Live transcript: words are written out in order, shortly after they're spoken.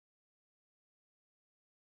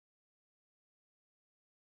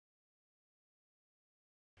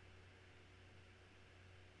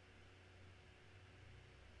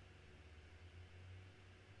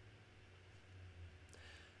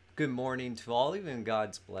Good morning to all, even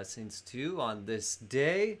God's blessings too on this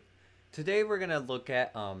day. Today we're going to look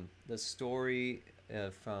at the story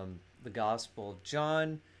from the Gospel of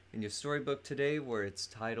John in your storybook today, where it's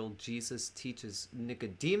titled Jesus Teaches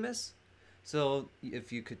Nicodemus. So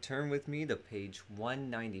if you could turn with me to page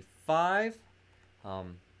 195.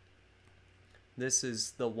 This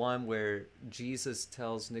is the one where Jesus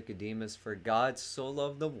tells Nicodemus, "For God so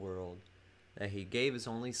loved the world that he gave his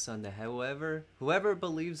only son, that whoever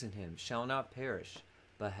believes in him shall not perish,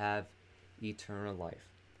 but have eternal life."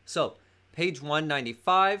 So, page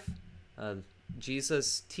 195,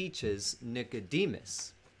 Jesus teaches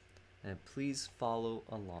Nicodemus. And please follow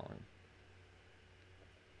along.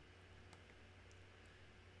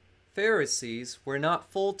 Pharisees were not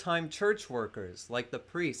full-time church workers like the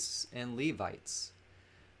priests and Levites.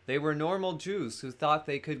 They were normal Jews who thought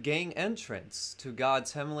they could gain entrance to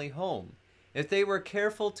God's heavenly home if they were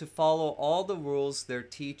careful to follow all the rules their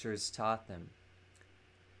teachers taught them.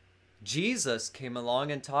 Jesus came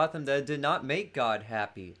along and taught them that it did not make God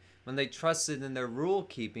happy when they trusted in their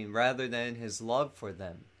rule-keeping rather than his love for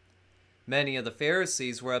them. Many of the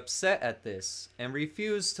Pharisees were upset at this and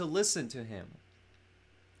refused to listen to him.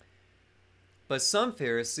 But some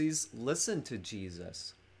Pharisees listened to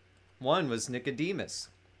Jesus. One was Nicodemus,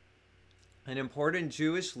 an important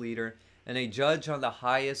Jewish leader and a judge on the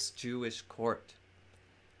highest Jewish court.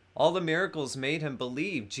 All the miracles made him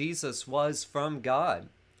believe Jesus was from God.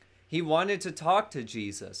 He wanted to talk to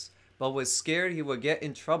Jesus, but was scared he would get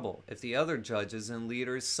in trouble if the other judges and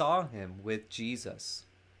leaders saw him with Jesus.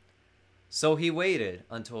 So he waited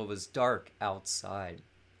until it was dark outside.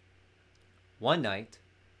 One night,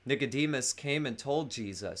 Nicodemus came and told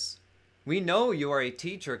Jesus, "We know you are a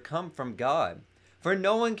teacher come from God, for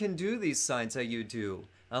no one can do these signs that you do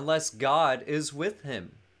unless God is with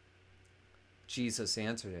him." Jesus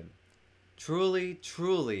answered him, "Truly,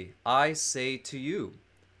 truly, I say to you,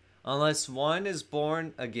 unless one is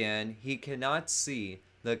born again, he cannot see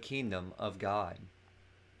the kingdom of God."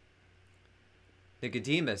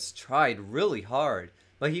 Nicodemus tried really hard,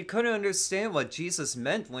 but he couldn't understand what Jesus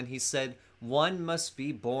meant when he said one must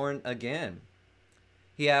be born again.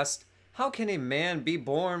 He asked, "How can a man be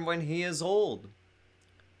born when he is old?"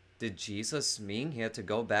 Did Jesus mean he had to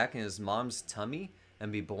go back in his mom's tummy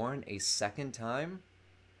and be born a second time?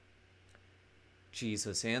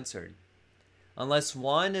 Jesus answered, "Unless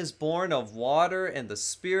one is born of water and the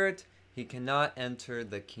Spirit, he cannot enter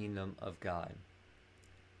the kingdom of God."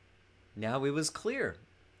 Now it was clear.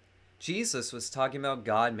 Jesus was talking about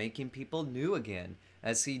God making people new again,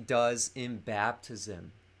 as he does in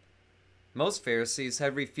baptism. Most Pharisees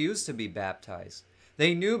had refused to be baptized.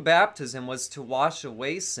 They knew baptism was to wash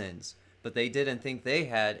away sins, but they didn't think they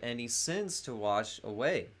had any sins to wash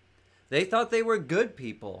away. They thought they were good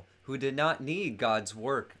people who did not need God's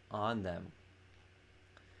work on them.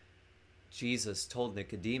 Jesus told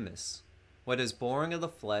Nicodemus, "What is born of the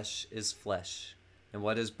flesh is flesh, and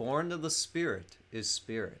what is born of the Spirit is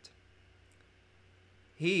spirit."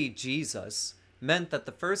 He, Jesus, meant that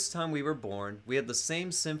the first time we were born, we had the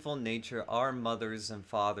same sinful nature our mothers and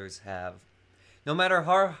fathers have. No matter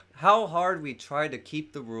how hard we try to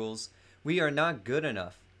keep the rules, we are not good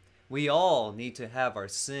enough. We all need to have our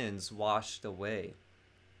sins washed away.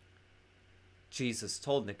 Jesus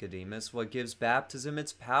told Nicodemus what gives baptism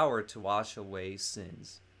its power to wash away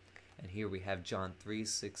sins. And here we have John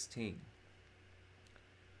 3:16.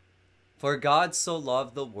 "For God so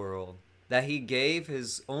loved the world that he gave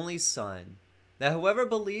his only Son, that whoever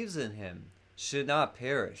believes in him should not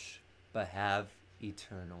perish, but have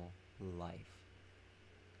eternal life."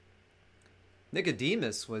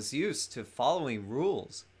 Nicodemus was used to following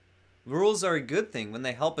rules. Rules are a good thing when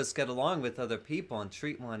they help us get along with other people and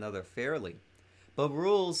treat one another fairly. But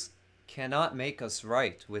rules cannot make us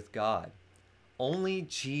right with God. Only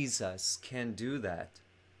Jesus can do that.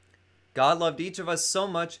 God loved each of us so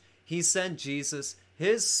much, he sent Jesus,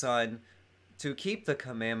 his Son, to keep the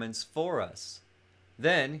commandments for us.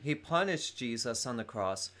 Then he punished Jesus on the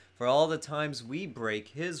cross for all the times we break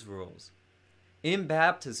his rules. In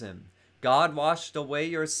baptism, God washed away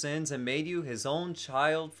your sins and made you his own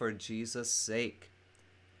child for Jesus' sake.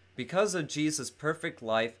 Because of Jesus' perfect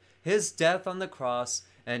life, his death on the cross,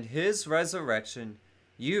 and his resurrection,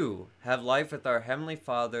 you have life with our Heavenly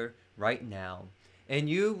Father right now. And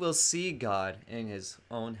you will see God in his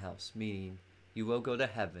own house, meaning you will go to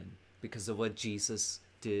heaven because of what Jesus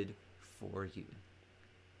did for you.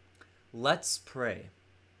 Let's pray.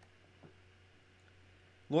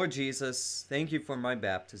 Lord Jesus, thank you for my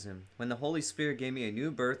baptism, when the Holy Spirit gave me a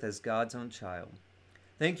new birth as God's own child.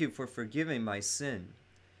 Thank you for forgiving my sin.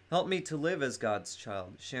 Help me to live as God's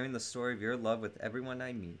child, sharing the story of your love with everyone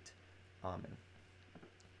I meet. Amen.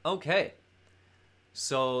 Okay,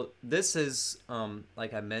 so this is,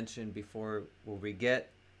 like I mentioned before, where we get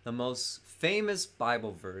the most famous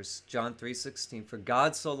Bible verse, John 3:16. For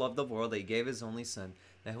God so loved the world that he gave his only Son,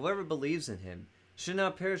 that whoever believes in him should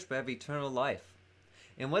not perish but have eternal life.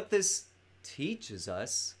 And what this teaches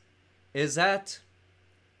us is that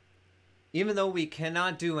even though we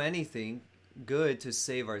cannot do anything good to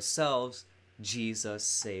save ourselves, Jesus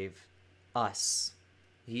saved us.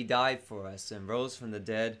 He died for us and rose from the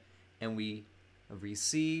dead, and we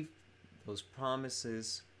receive those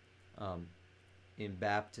promises in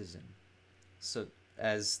baptism. So,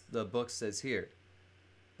 as the book says here,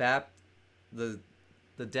 the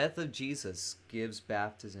death of Jesus gives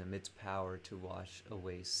baptism its power to wash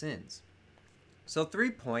away sins. So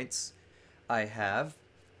 3 points I have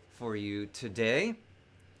for you today.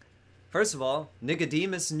 First of all,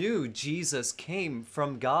 Nicodemus knew Jesus came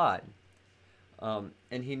from God.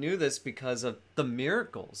 And he knew this because of the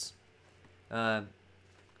miracles.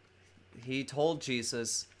 He told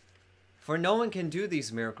Jesus, for no one can do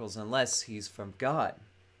these miracles unless he's from God.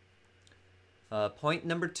 Point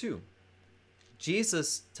number 2.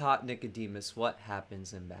 Jesus taught Nicodemus what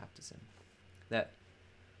happens in baptism. That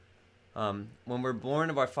when we're born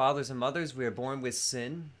of our fathers and mothers, we are born with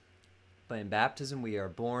sin. But in baptism, we are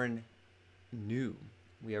born new.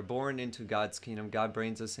 We are born into God's kingdom. God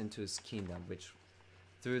brings us into his kingdom, which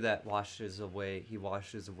through that he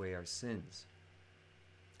washes away our sins.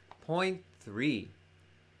 Point 3.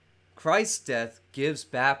 Christ's death gives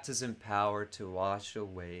baptism power to wash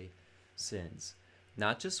away sins.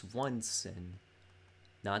 Not just one sin,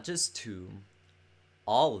 not just two,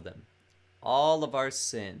 all of them, all of our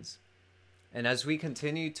sins. And as we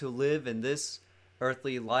continue to live in this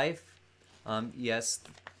earthly life, yes,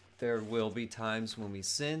 there will be times when we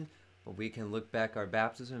sin, but we can look back our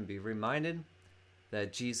baptism and be reminded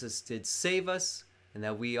that Jesus did save us and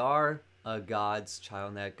that we are a God's child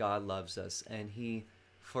and that God loves us and he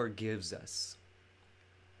forgives us.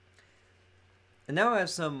 And now I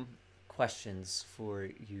have some questions for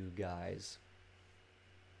you guys.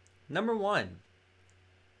 Number 1,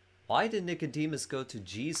 why did Nicodemus go to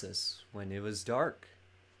Jesus when it was dark?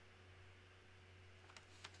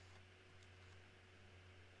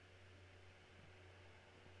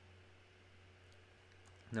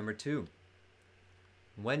 Number 2,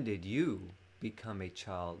 when did you become a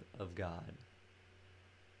child of God?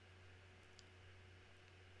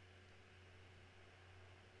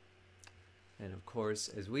 And of course,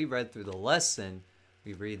 as we read through the lesson,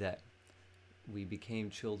 we read that we became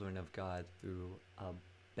children of God through a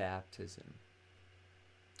baptism.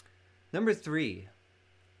 Number 3,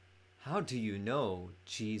 how do you know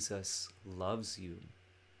Jesus loves you?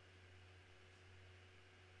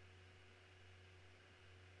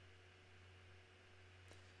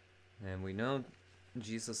 And we know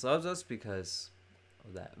Jesus loves us because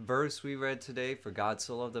of that verse we read today. For God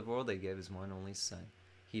so loved the world that he gave his one only Son.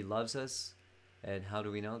 He loves us. And how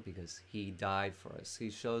do we know? Because he died for us. He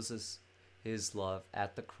shows us his love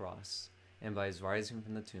at the cross and by his rising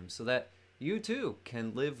from the tomb, so that you too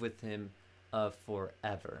can live with him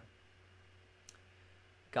forever.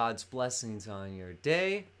 God's blessings on your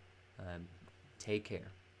day. Take care.